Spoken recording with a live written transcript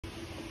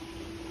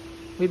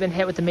we've been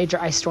hit with a major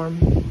ice storm.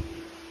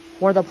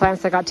 One of the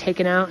plants that got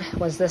taken out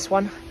was this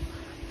one.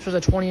 This was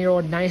a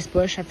 20-year-old nice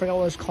bush. I forgot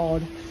what it was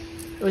called.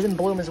 It was in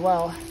bloom as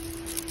well.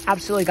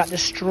 Absolutely got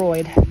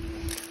destroyed.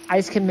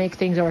 Ice can make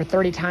things over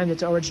 30 times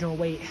its original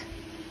weight.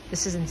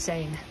 This is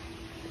insane.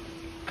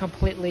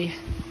 Completely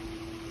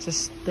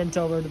just bent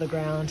over to the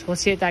ground. We'll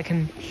see if that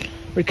can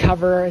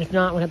recover. If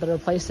not, we'll have to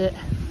replace it.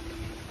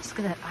 Let's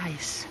look at that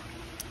ice.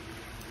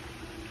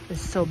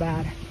 It's so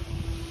bad.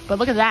 But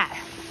look at that.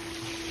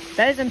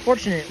 That is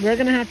unfortunate. We're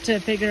gonna have to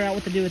figure out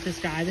what to do with this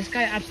guy. This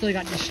guy absolutely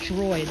got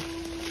destroyed.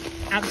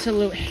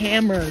 Absolute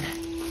hammered.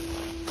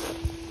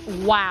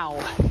 Wow.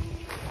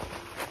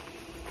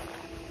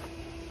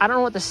 I don't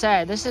know what to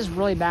say. This is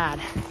really bad.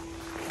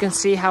 You can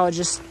see how it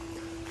just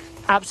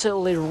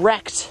absolutely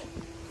wrecked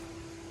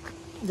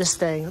this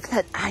thing. Look at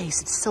that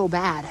ice. It's so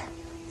bad.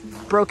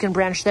 Broken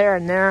branch there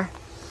and there.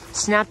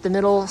 Snapped the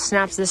middle,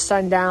 snaps this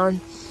side down.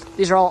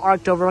 These are all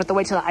arced over. We'll have to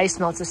wait till the ice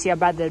melts to see how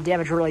bad the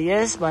damage really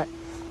is. But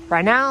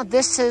right now,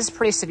 this is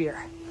pretty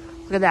severe.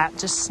 Look at that.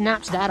 Just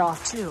snaps that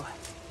off too.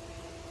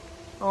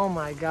 Oh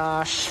my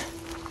gosh.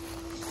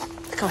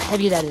 Look how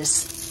heavy that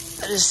is.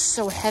 That is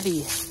so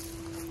heavy.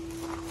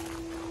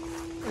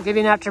 I'll give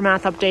you an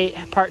aftermath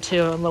update, part 2,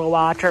 in a little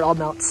while after it all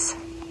melts.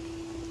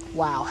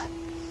 Wow.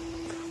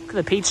 Look at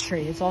the peach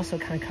tree. It's also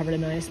kind of covered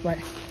in ice, but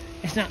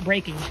it's not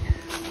breaking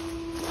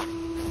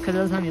because it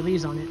doesn't have any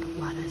leaves on it.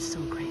 Wow, that is so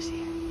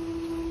crazy.